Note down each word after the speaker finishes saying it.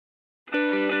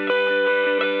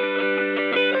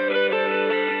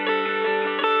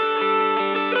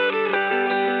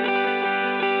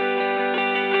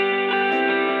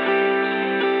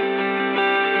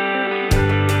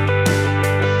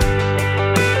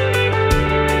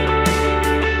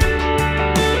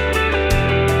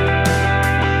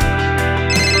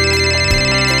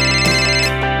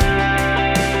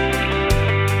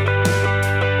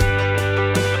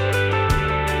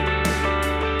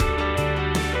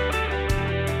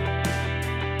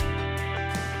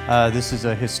This is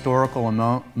a historical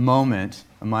moment,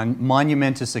 a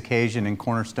monumentous occasion in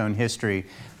Cornerstone history,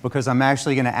 because I'm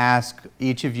actually going to ask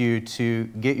each of you to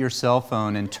get your cell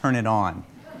phone and turn it on.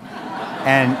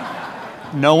 And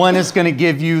no one is going to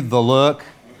give you the look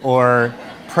or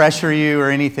pressure you or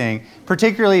anything,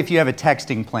 particularly if you have a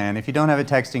texting plan. If you don't have a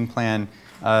texting plan,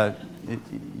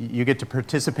 you get to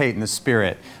participate in the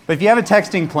spirit. But if you have a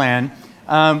texting plan,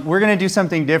 we're going to do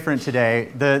something different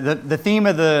today. The theme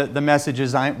of the message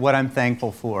is what I'm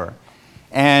thankful for.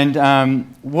 And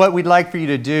what we'd like for you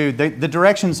to do, the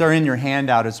directions are in your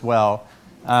handout as well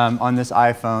on this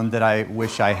iPhone that I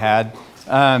wish I had.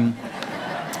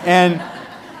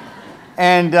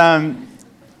 And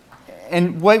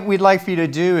what we'd like for you to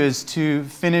do is to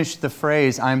finish the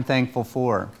phrase, I'm thankful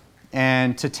for.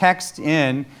 And to text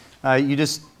in,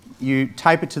 you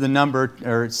type it to the number,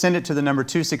 or send it to the number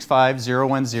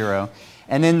 265010,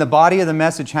 and then the body of the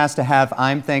message has to have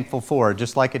I'm thankful for,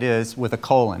 just like it is, with a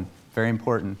colon. Very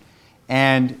important.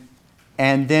 And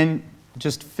then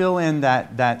just fill in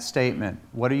that statement.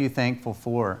 What are you thankful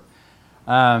for?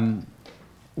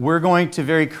 We're going to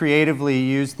very creatively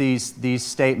use these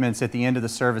statements at the end of the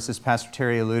service, as Pastor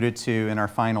Terry alluded to in our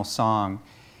final song.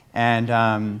 And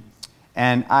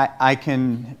I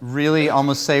can really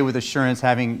almost say with assurance,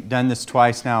 having done this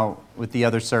twice now with the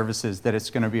other services, that it's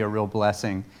going to be a real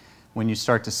blessing when you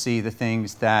start to see the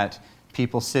things that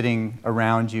people sitting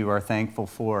around you are thankful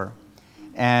for.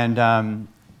 And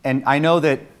I know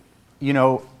that,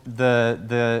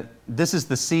 this is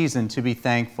the season to be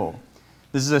thankful.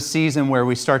 This is a season where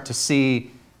we start to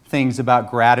see things about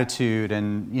gratitude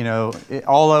and,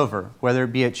 all over, whether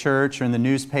it be at church or in the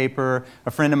newspaper.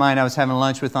 A friend of mine I was having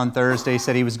lunch with on Thursday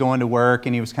said he was going to work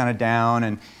and he was kind of down,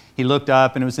 and he looked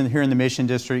up and it was here in the Mission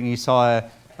District, and he saw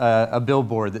a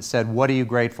billboard that said, "What are you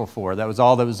grateful for?" That was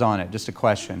all that was on it, just a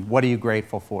question. What are you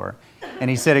grateful for? And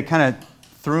he said it kind of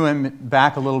threw him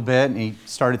back a little bit, and he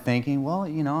started thinking, well,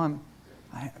 he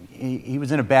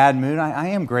was in a bad mood. I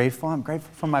am grateful. I'm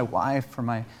grateful for my wife, for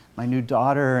my new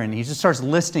daughter. And he just starts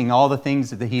listing all the things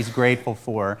that he's grateful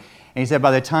for. And he said by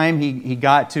the time he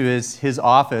got to his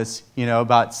office,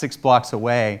 about 6 blocks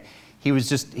away,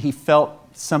 he felt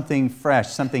something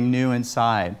fresh, something new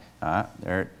inside.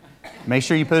 Make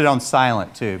sure you put it on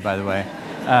silent too, by the way.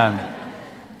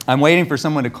 I'm waiting for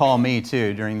someone to call me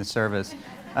too during the service.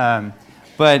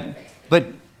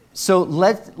 So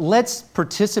let's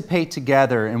participate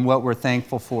together in what we're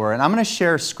thankful for. And I'm going to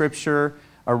share scripture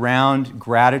around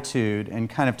gratitude and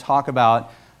kind of talk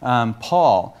about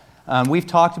Paul. We've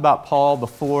talked about Paul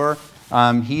before.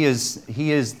 He is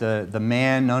the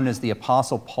man known as the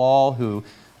Apostle Paul, who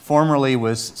formerly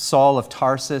was Saul of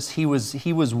Tarsus. He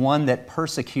was one that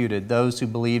persecuted those who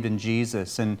believed in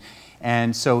Jesus,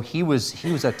 and so he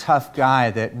was a tough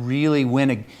guy that really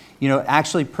went,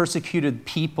 actually persecuted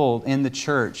people in the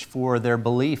church for their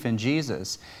belief in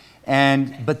Jesus.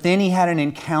 But then he had an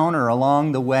encounter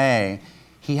along the way.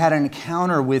 He had an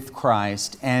encounter with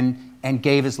Christ and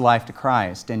gave his life to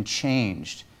Christ and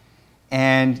changed.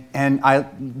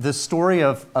 The story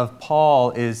of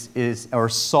Paul or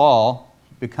Saul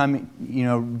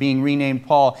becoming, being renamed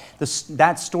Paul.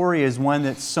 That story is one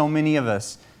that so many of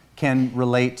us can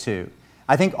relate to.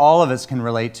 I think all of us can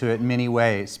relate to it in many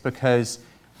ways, because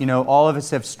all of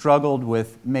us have struggled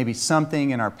with maybe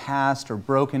something in our past or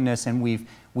brokenness, and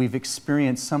we've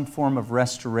experienced some form of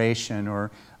restoration or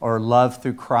love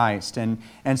through Christ. And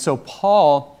so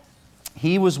Paul,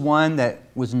 he was one that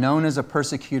was known as a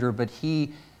persecutor, but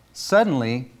he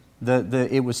suddenly,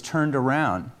 it was turned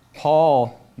around.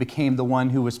 Paul became the one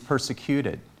who was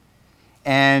persecuted.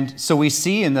 And so we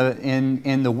see in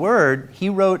the Word, he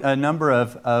wrote a number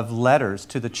of letters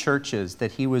to the churches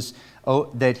that he was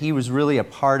really a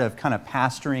part of, kind of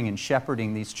pastoring and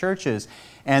shepherding these churches.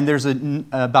 And there's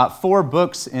about 4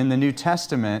 books in the New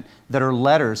Testament that are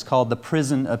letters called the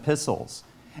prison epistles.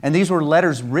 And these were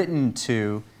letters written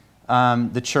to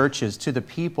the churches, to the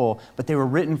people, but they were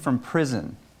written from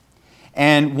prison.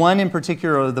 And one in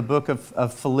particular, the book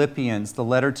of Philippians, the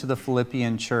letter to the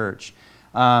Philippian church,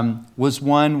 was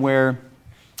one where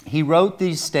he wrote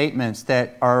these statements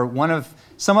that are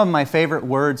some of my favorite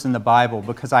words in the Bible,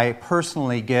 because I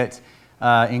personally get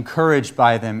encouraged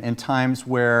by them in times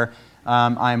where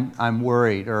I'm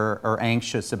worried or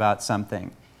anxious about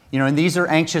something. And these are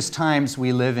anxious times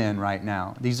we live in right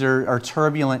now. These are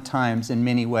turbulent times in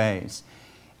many ways.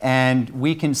 And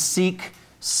we can seek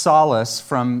solace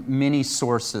from many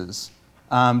sources.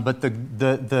 But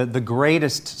the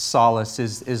greatest solace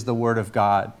is the Word of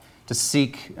God, to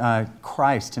seek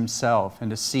Christ Himself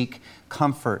and to seek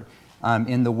comfort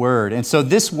in the Word. And so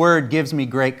this Word gives me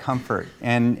great comfort.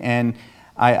 And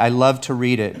I love to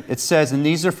read it. It says, and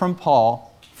these are from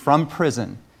Paul, from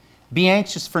prison, "Be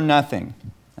anxious for nothing."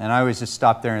 And I always just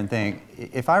stop there and think,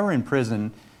 if I were in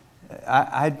prison,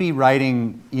 I'd be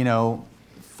writing,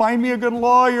 find me a good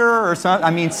lawyer or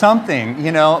something. Something,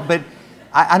 But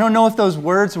I don't know if those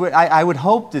words would, I would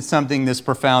hope that something this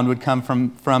profound would come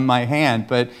from my hand.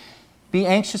 But be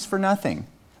anxious for nothing,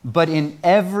 but in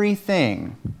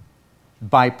everything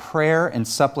by prayer and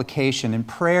supplication. And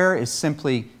prayer is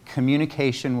simply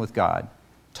communication with God,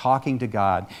 talking to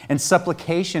God. And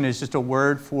supplication is just a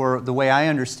word for, the way I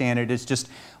understand it, is just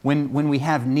when we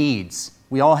have needs.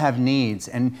 We all have needs,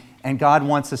 and God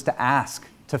wants us to ask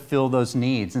to fill those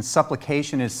needs. And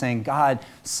supplication is saying, God,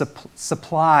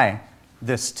 supply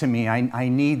this to me. I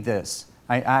need this.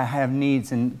 I have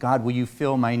needs, and God, will you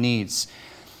fill my needs?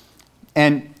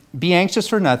 And be anxious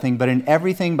for nothing, but in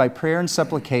everything by prayer and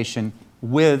supplication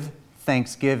with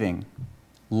thanksgiving.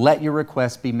 Let your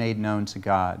requests be made known to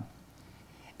God.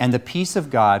 And the peace of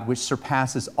God, which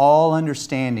surpasses all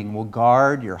understanding, will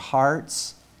guard your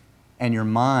hearts and your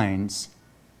minds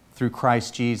through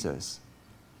Christ Jesus.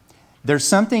 There's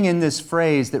something in this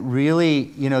phrase that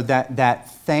really, that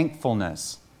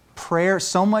thankfulness. Prayer,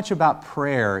 so much about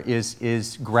prayer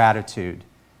is gratitude.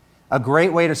 A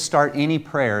great way to start any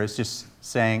prayer is just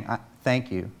saying,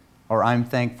 thank you, or I'm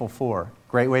thankful for.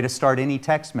 Great way to start any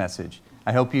text message.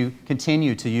 I hope you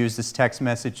continue to use this text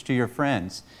message to your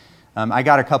friends. I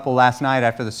got a couple last night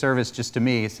after the service just to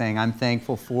me saying, I'm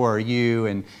thankful for you,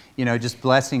 and just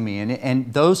blessing me.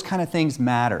 And those kind of things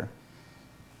matter.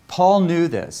 Paul knew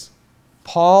this.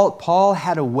 Paul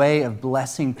had a way of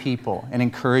blessing people and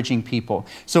encouraging people.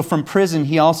 So from prison,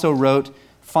 he also wrote,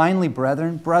 finally,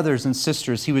 brethren, brothers and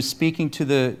sisters, he was speaking to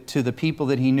the people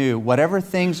that he knew. Whatever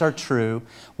things are true,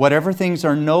 whatever things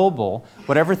are noble,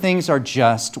 whatever things are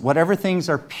just, whatever things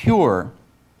are pure,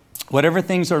 whatever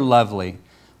things are lovely,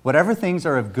 whatever things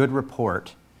are of good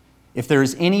report, if there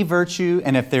is any virtue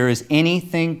and if there is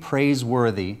anything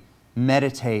praiseworthy,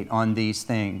 meditate on these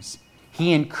things.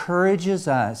 He encourages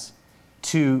us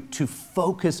to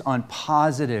focus on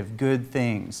positive, good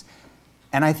things.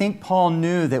 And I think Paul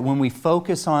knew that when we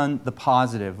focus on the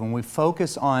positive, when we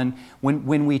focus on,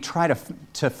 when we try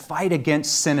to fight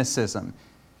against cynicism,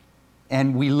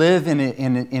 and we live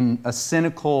in a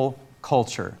cynical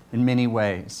culture in many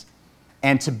ways,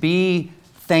 and to be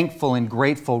thankful and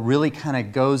grateful really kind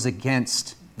of goes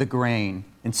against the grain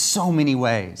in so many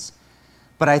ways.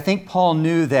 But I think Paul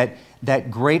knew that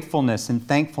gratefulness and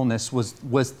thankfulness was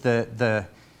the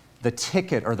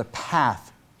ticket or the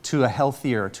path to a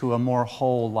healthier, to a more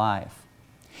whole life.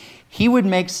 He would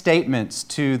make statements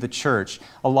to the church.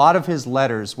 A lot of his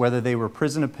letters, whether they were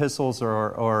prison epistles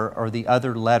or the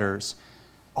other letters,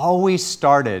 always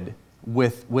started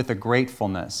with a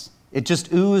gratefulness. It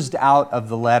just oozed out of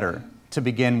the letter to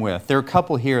begin with. There are a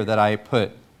couple here that I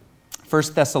put.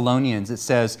 1 Thessalonians, it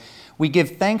says, "We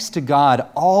give thanks to God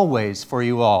always for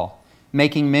you all,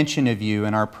 making mention of you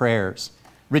in our prayers.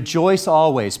 Rejoice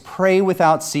always, pray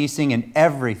without ceasing, in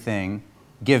everything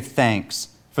give thanks.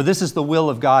 For this is the will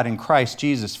of God in Christ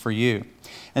Jesus for you."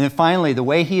 And then finally, the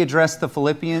way he addressed the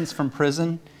Philippians from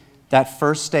prison, that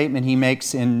first statement he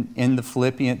makes in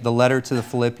the letter to the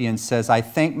Philippians says, "I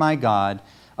thank my God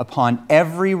upon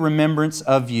every remembrance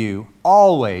of you,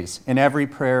 always in every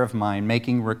prayer of mine,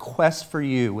 making request for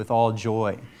you with all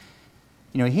joy."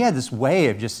 He had this way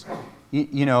of just,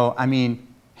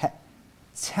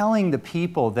 telling the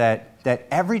people that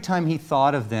every time he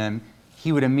thought of them,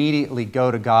 he would immediately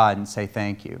go to God and say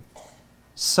thank you.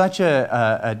 Such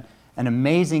an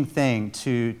amazing thing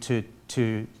to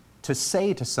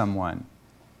say to someone.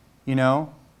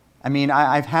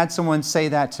 I've had someone say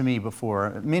that to me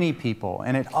before, many people,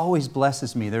 and it always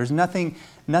blesses me. There's nothing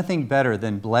better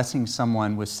than blessing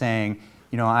someone with saying,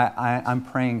 I'm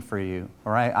praying for you,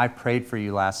 or I prayed for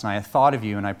you last night. I thought of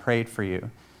you and I prayed for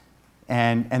you.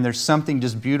 And there's something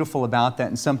just beautiful about that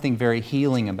and something very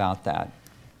healing about that.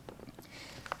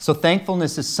 So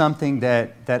thankfulness is something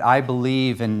that I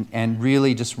believe, and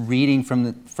really just reading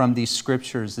from these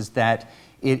scriptures, is that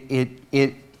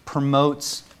it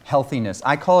promotes healthiness.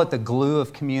 I call it the glue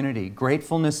of community.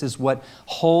 Gratefulness is what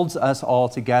holds us all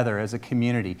together as a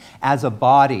community, as a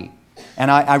body.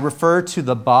 And I refer to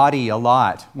the body a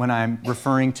lot when I'm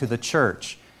referring to the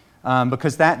church,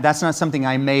 because that's not something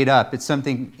I made up. It's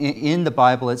something in the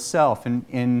Bible itself.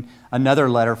 In another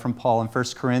letter from Paul in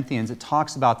 1 Corinthians, it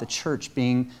talks about the church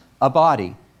being a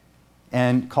body,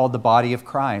 and called the body of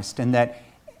Christ, and that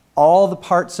all the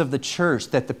parts of the church,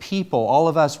 that the people, all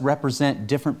of us, represent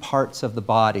different parts of the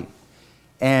body.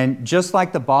 And just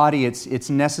like the body, it's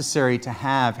necessary to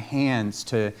have hands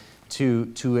to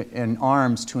and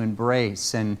arms to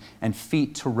embrace and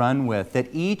feet to run with, that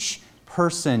each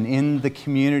person in the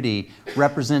community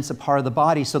represents a part of the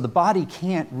body. So the body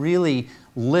can't really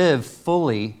live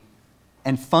fully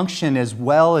and function as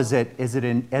well as it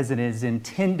is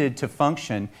intended to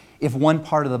function if one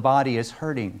part of the body is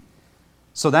hurting.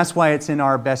 So that's why it's in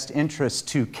our best interest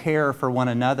to care for one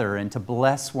another and to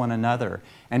bless one another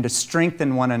and to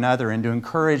strengthen one another and to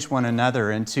encourage one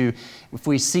another and to, if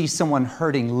we see someone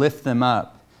hurting, lift them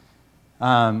up.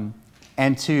 And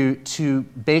to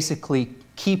basically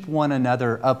keep one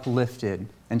another uplifted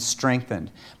and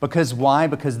strengthened. Because why?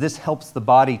 Because this helps the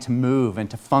body to move and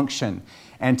to function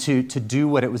and to do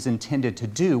what it was intended to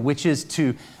do, which is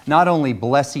to not only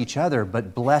bless each other,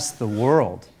 but bless the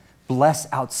world,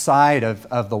 bless outside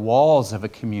of the walls of a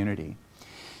community.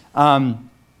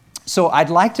 So I'd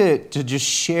like to just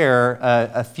share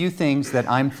a few things that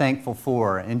I'm thankful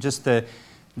for in just the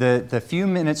few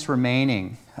minutes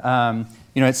remaining.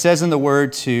 It says in the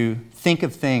Word to think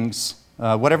of things,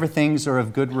 whatever things are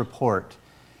of good report.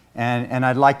 And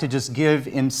I'd like to just give,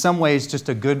 in some ways, just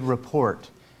a good report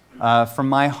from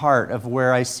my heart of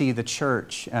where I see the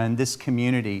church and this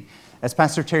community. As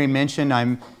Pastor Terry mentioned,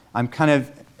 I'm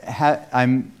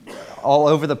all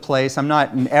over the place. I'm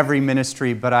not in every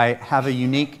ministry, but I have a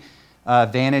unique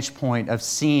vantage point of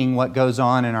seeing what goes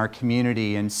on in our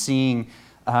community and seeing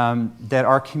that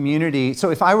our community... So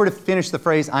if I were to finish the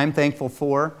phrase, I'm thankful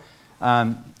for...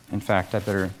 in fact, I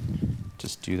better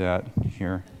just do that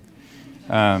here.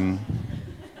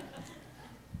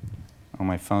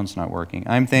 My phone's not working.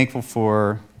 I'm thankful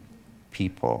for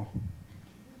people.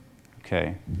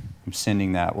 Okay, I'm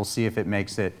sending that. We'll see if it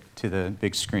makes it to the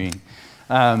big screen.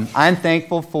 I'm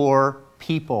thankful for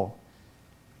people,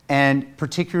 and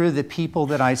particularly the people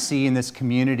that I see in this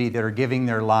community that are giving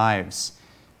their lives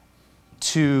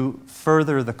to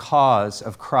further the cause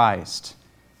of Christ,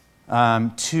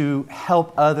 to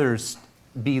help others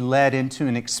be led into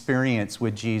an experience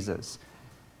with Jesus.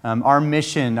 Our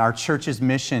mission, our church's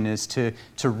mission, is to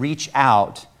reach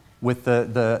out with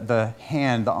the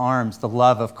hand, the arms, the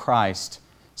love of Christ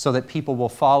so that people will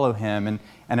follow Him. And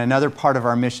another part of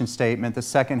our mission statement, the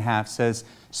second half, says,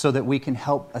 so that we can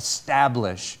help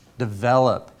establish,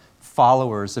 develop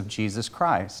followers of Jesus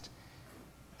Christ.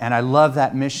 And I love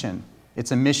that mission.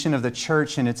 It's a mission of the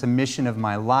church, and it's a mission of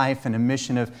my life, and a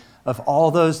mission of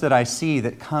all those that I see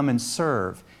that come and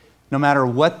serve. No matter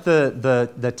what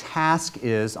the task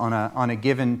is on a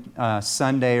given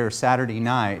Sunday or Saturday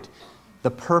night,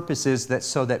 the purpose is that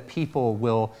so that people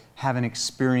will have an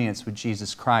experience with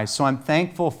Jesus Christ. So I'm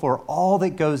thankful for all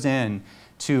that goes in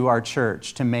to our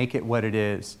church to make it what it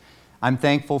is. I'm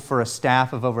thankful for a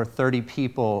staff of over 30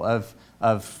 people,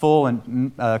 of full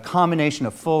and a combination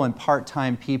of full and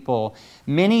part-time people,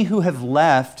 many who have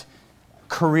left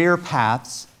career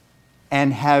paths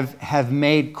and have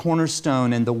made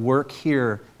Cornerstone and the work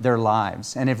here their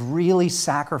lives and have really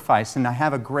sacrificed. And I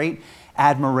have a great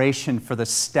admiration for the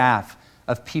staff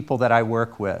of people that I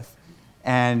work with,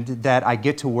 and that I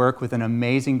get to work with an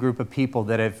amazing group of people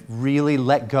that have really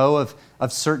let go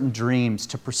of certain dreams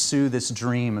to pursue this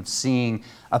dream of seeing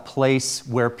a place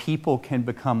where people can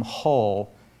become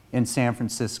whole in San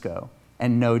Francisco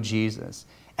and know Jesus.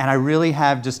 And I really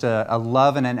have just a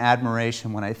love and an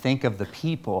admiration when I think of the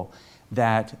people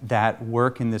that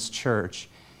work in this church.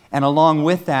 And along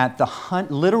with that,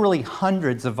 literally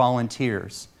hundreds of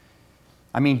volunteers.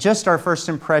 I mean, just our First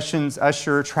Impressions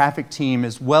usher traffic team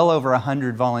is well over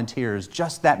 100 volunteers,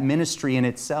 just that ministry in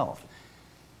itself.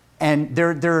 And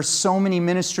there are so many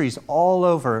ministries all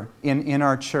over in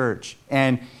our church.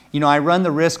 And, I run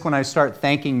the risk when I start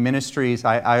thanking ministries,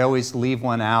 I always leave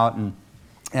one out.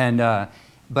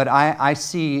 But I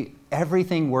see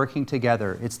everything working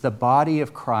together. It's the body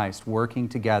of Christ working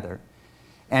together.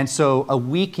 And so a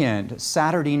weekend,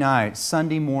 Saturday night,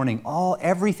 Sunday morning,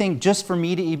 everything just for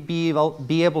me to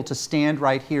be able to stand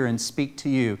right here and speak to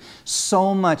you.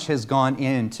 So much has gone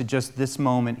into just this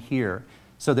moment here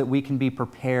so that we can be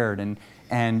prepared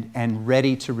and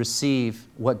ready to receive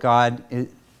what God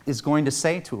is going to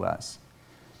say to us.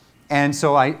 And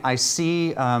so I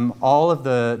see all of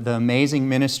the amazing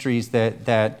ministries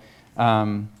that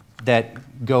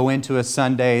go into a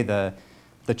Sunday, the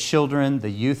children, the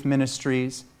youth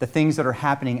ministries, the things that are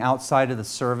happening outside of the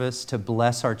service to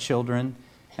bless our children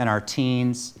and our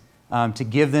teens, to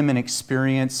give them an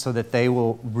experience so that they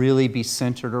will really be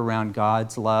centered around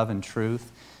God's love and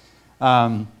truth.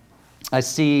 I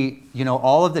see,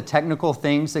 all of the technical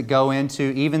things that go into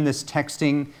even this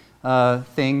texting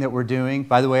thing that we're doing.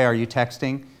 By the way, are you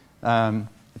texting?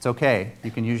 It's okay.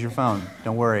 You can use your phone.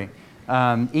 Don't worry.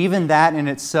 Even that in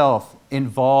itself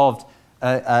involved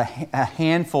a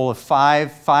handful of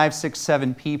five, six,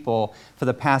 7 people for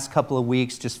the past couple of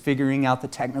weeks, just figuring out the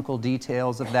technical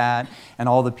details of that, and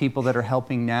all the people that are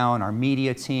helping now in our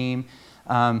media team.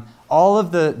 All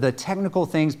of the technical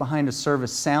things behind a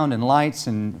service, sound and lights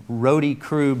and roadie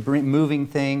crew moving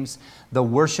things, the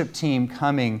worship team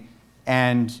coming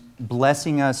and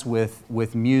blessing us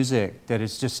with music that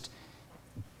is just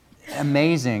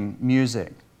amazing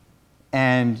music,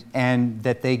 and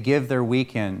that they give their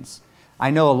weekends. I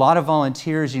know a lot of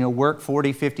volunteers, work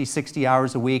 40, 50, 60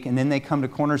 hours a week, and then they come to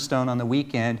Cornerstone on the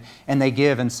weekend and they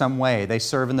give in some way. They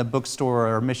serve in the bookstore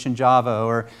or Mission Java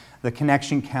or the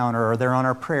Connection Counter, or they're on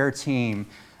our prayer team.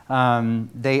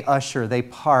 They usher, they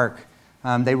park,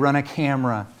 they run a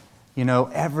camera,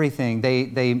 everything.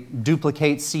 They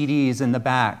duplicate CDs in the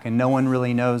back and no one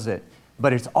really knows it.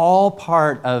 But it's all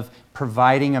part of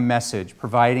providing a message,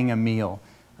 providing a meal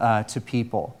to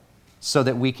people, so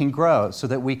that we can grow, so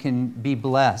that we can be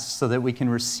blessed, so that we can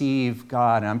receive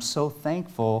God. And I'm so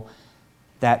thankful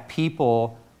that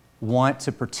people want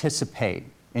to participate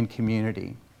in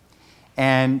community.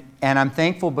 And I'm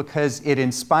thankful because it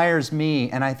inspires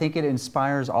me, and I think it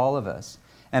inspires all of us.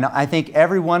 And I think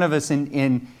every one of us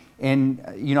we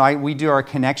do our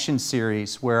connection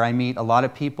series where I meet a lot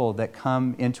of people that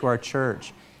come into our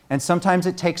church. And sometimes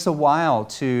it takes a while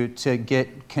to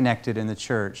get connected in the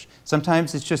church.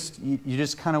 Sometimes it's just, you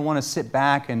just kind of want to sit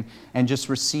back and just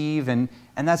receive, and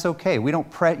that's okay. We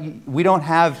don't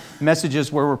have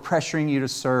messages where we're pressuring you to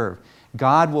serve.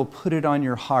 God will put it on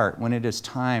your heart when it is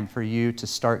time for you to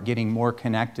start getting more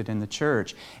connected in the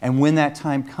church. And when that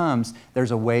time comes,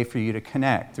 there's a way for you to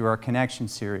connect through our connection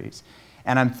series.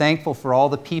 And I'm thankful for all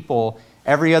the people.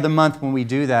 Every other month when we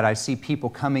do that, I see people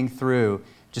coming through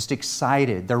just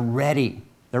excited. They're ready.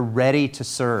 They're ready to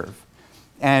serve.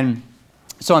 And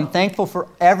so I'm thankful for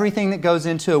everything that goes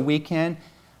into a weekend.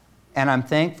 And I'm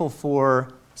thankful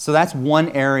so that's one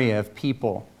area of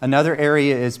people. Another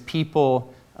area is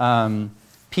people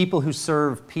who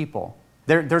serve people.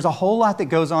 There's a whole lot that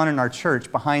goes on in our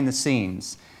church behind the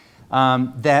scenes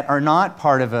that are not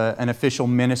part of an official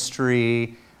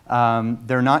ministry.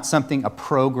 They're not a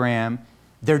program.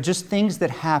 They're just things that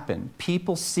happen.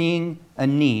 People seeing a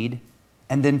need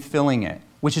and then filling it,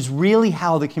 which is really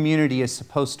how the community is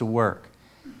supposed to work.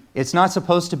 It's not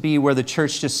supposed to be where the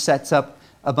church just sets up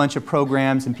a bunch of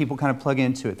programs and people kind of plug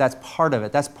into it. That's part of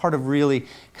it. That's part of really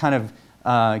kind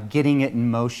of getting it in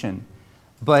motion.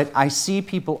 But I see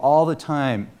people all the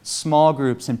time, small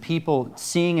groups, and people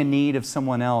seeing a need of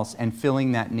someone else and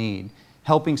filling that need,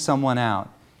 helping someone out.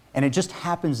 And it just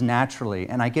happens naturally,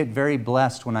 and I get very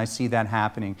blessed when I see that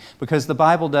happening. Because the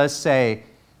Bible does say,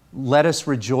 let us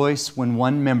rejoice when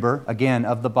one member, again,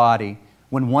 of the body,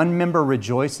 when one member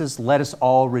rejoices, let us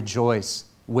all rejoice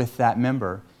with that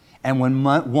member. And when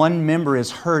one member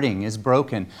is hurting, is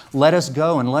broken, let us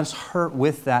go and let us hurt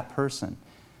with that person.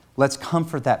 Let's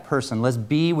comfort that person. Let's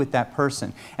be with that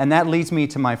person. And that leads me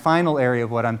to my final area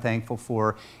of what I'm thankful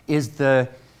for, is the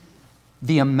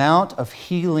amount of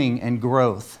healing and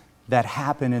growth that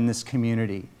happen in this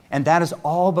community. And that is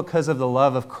all because of the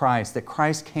love of Christ, that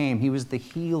Christ came. He was the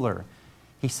healer.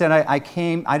 He said,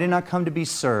 I did not come to be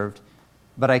served,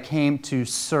 but I came to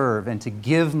serve and to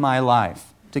give my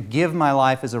life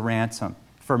as a ransom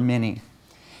for many.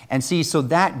 And see, so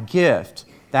that gift,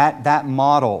 that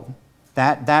model,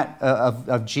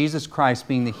 of Jesus Christ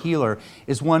being the healer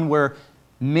is one where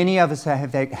many of us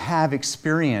have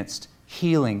experienced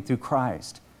healing through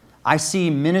Christ. I see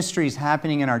ministries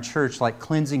happening in our church like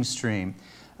Cleansing Stream,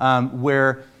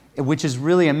 which is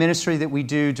really a ministry that we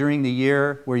do during the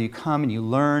year where you come and you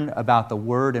learn about the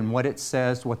Word and what it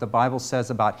says, what the Bible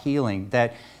says about healing,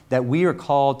 that we are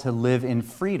called to live in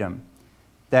freedom,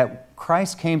 that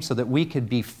Christ came so that we could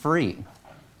be free,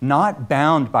 not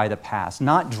bound by the past,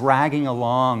 not dragging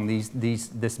along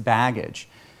this baggage.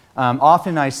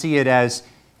 Often I see it as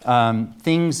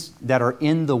things that are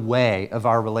in the way of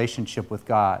our relationship with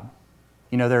God.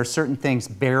 There are certain things,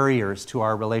 barriers to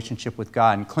our relationship with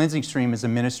God. And Cleansing Stream is a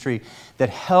ministry that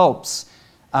helps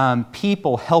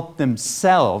people help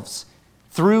themselves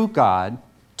through God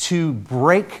to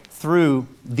break through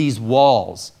these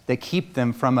walls that keep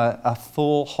them from a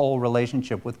full, whole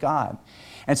relationship with God.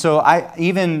 And so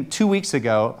even 2 weeks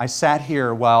ago, I sat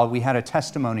here while we had a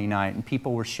testimony night and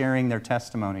people were sharing their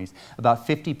testimonies. About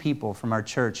 50 people from our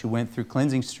church who went through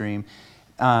Cleansing Stream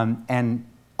and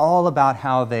all about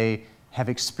how they have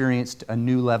experienced a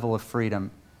new level of freedom.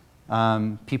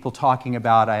 People talking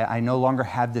about, I no longer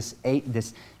have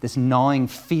this gnawing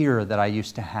fear that I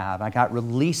used to have. I got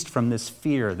released from this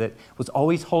fear that was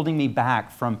always holding me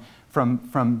back from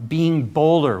being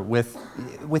bolder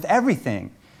with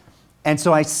everything. And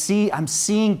so I'm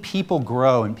seeing people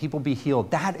grow and people be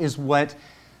healed. That is what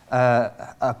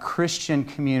a Christian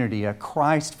community, a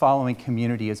Christ-following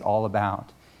community is all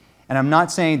about. And I'm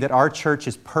not saying that our church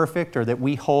is perfect or that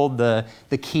we hold the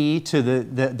key to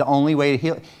the only way to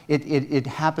heal. It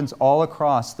happens all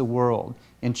across the world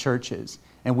in churches.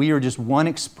 And we are just one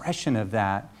expression of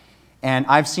that. And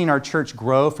I've seen our church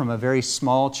grow from a very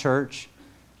small church,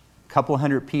 a couple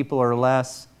hundred people or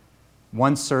less,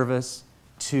 one service,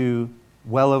 to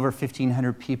well over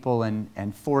 1,500 people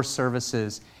and 4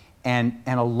 services. And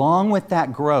along with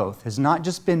that growth has not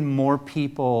just been more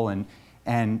people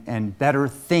and better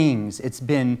things. It's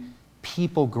been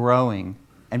people growing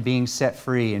and being set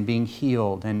free and being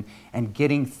healed and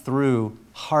getting through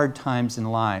hard times in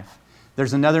life.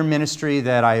 There's another ministry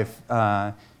that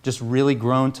I've just really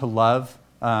grown to love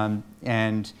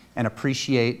and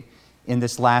appreciate. In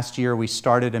this last year, we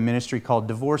started a ministry called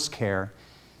Divorce Care.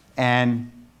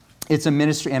 And it's a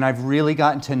ministry, and I've really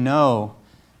gotten to know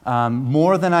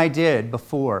more than I did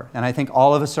before. And I think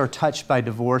all of us are touched by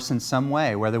divorce in some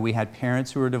way, whether we had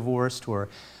parents who were divorced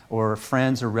or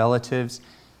friends or relatives.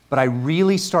 But I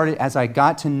really started, as I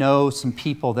got to know some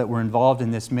people that were involved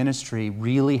in this ministry,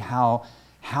 really how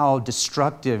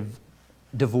destructive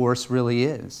divorce really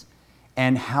is.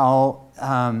 And how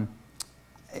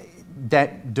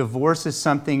that divorce is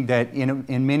something that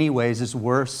in many ways is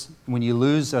worse. When you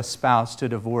lose a spouse to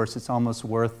divorce, it's almost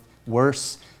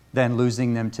worse than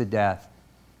losing them to death,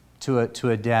 to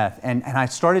a death. And I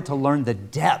started to learn the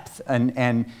depth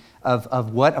and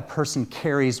of what a person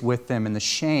carries with them and the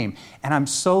shame. And I'm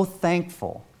so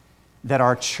thankful that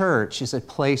our church is a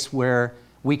place where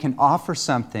we can offer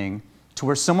something to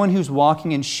where someone who's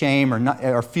walking in shame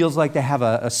or feels like they have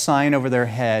a sign over their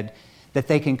head, that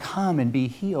they can come and be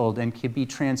healed and can be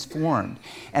transformed.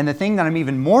 And the thing that I'm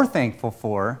even more thankful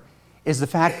for is the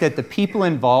fact that the people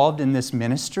involved in this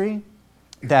ministry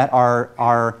that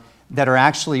are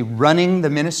actually running the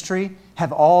ministry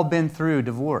have all been through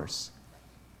divorce.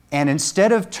 And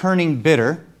instead of turning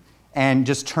bitter and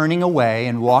just turning away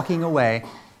and walking away,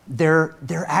 they're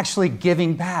actually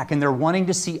giving back, and they're wanting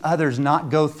to see others not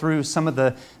go through some of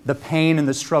the pain and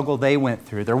the struggle they went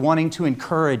through. They're wanting to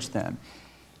encourage them.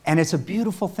 And it's a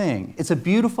beautiful thing. It's a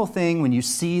beautiful thing when you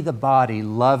see the body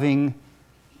loving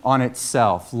on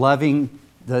itself, loving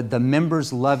the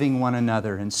members loving one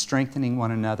another and strengthening one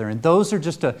another. And those are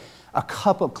just a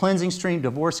couple, Cleansing Stream,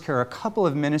 Divorce Care, a couple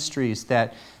of ministries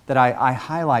that I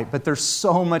highlight, but there's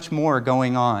so much more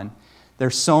going on.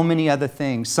 There's so many other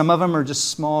things. Some of them are just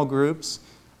small groups,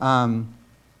 and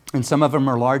some of them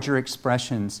are larger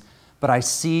expressions. But I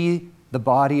see the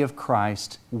body of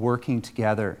Christ working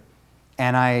together.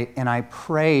 And I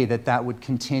pray that would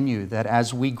continue, that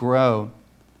as we grow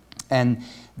and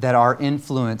that our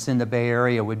influence in the Bay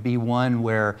Area would be one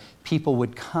where people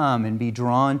would come and be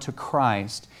drawn to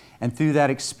Christ, and through that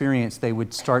experience they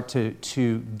would start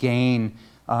to gain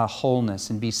wholeness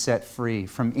and be set free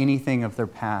from anything of their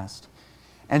past.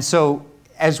 And so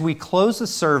as we close the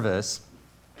service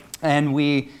and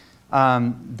the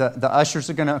ushers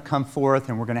are going to come forth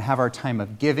and we're going to have our time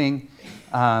of giving,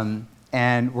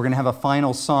 and we're going to have a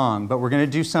final song, but we're going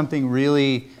to do something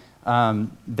really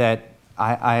that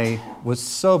I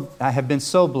have been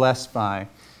so blessed by.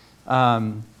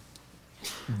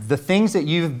 The things that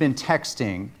you've been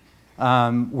texting,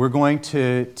 we're going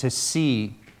to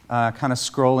see kind of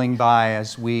scrolling by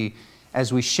as we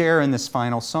share in this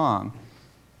final song.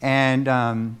 And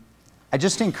I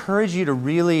just encourage you to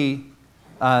really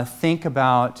think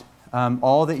about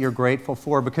all that you're grateful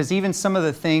for, because even some of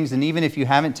the things, and even if you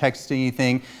haven't texted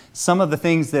anything, some of the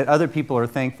things that other people are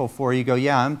thankful for, you go,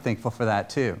 yeah, I'm thankful for that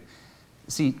too.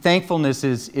 See, thankfulness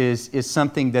is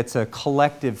something that's a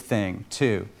collective thing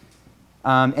too.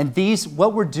 And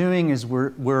what we're doing is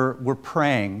we're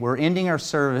praying. We're ending our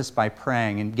service by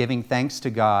praying and giving thanks to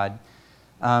God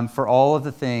for all of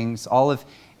the things,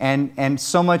 and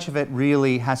so much of it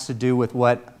really has to do with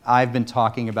what I've been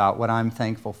talking about, what I'm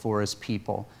thankful for as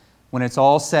people. When it's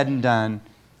all said and done,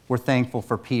 we're thankful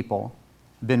for people.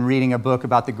 I've been reading a book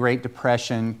about the Great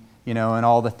Depression, and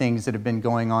all the things that have been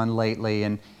going on lately.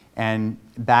 And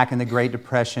back in the Great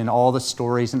Depression, all the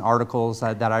stories and articles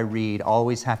that I read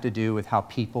always have to do with how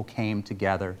people came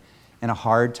together. In a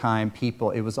hard time,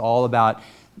 it was all about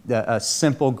a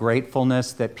simple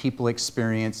gratefulness that people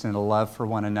experienced and a love for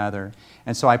one another.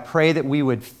 And so I pray that we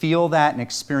would feel that and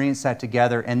experience that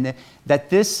together, and that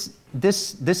this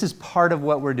is part of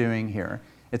what we're doing here.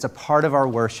 It's a part of our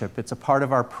worship. It's a part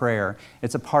of our prayer.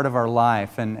 It's a part of our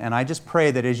life. And I just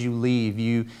pray that as you leave,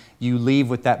 you leave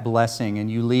with that blessing, and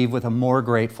you leave with a more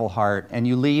grateful heart, and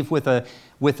you leave with a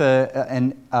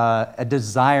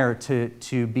desire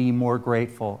to be more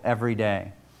grateful every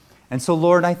day. And so,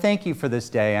 Lord, I thank you for this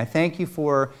day. I thank you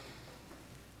for,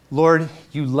 Lord,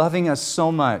 you loving us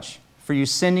so much, for you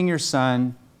sending your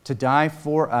Son to die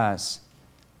for us,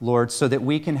 Lord, so that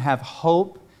we can have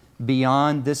hope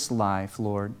beyond this life,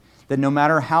 Lord, that no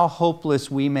matter how hopeless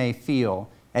we may feel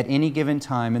at any given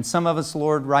time, and some of us,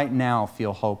 Lord, right now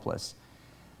feel hopeless,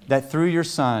 that through your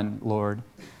Son, Lord,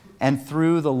 and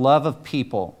through the love of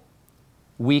people,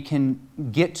 we can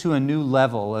get to a new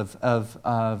level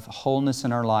of wholeness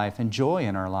in our life and joy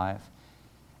in our life.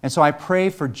 And so I pray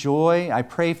for joy. I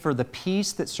pray for the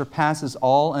peace that surpasses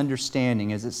all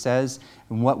understanding, as it says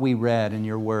in what we read in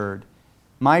your word.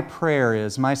 My prayer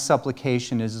is, my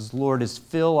supplication is, Lord, is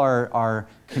fill our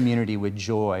community with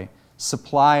joy.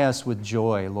 Supply us with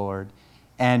joy, Lord,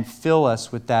 and fill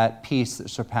us with that peace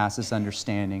that surpasses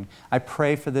understanding. I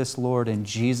pray for this, Lord, in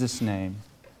Jesus' name.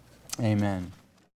 Amen.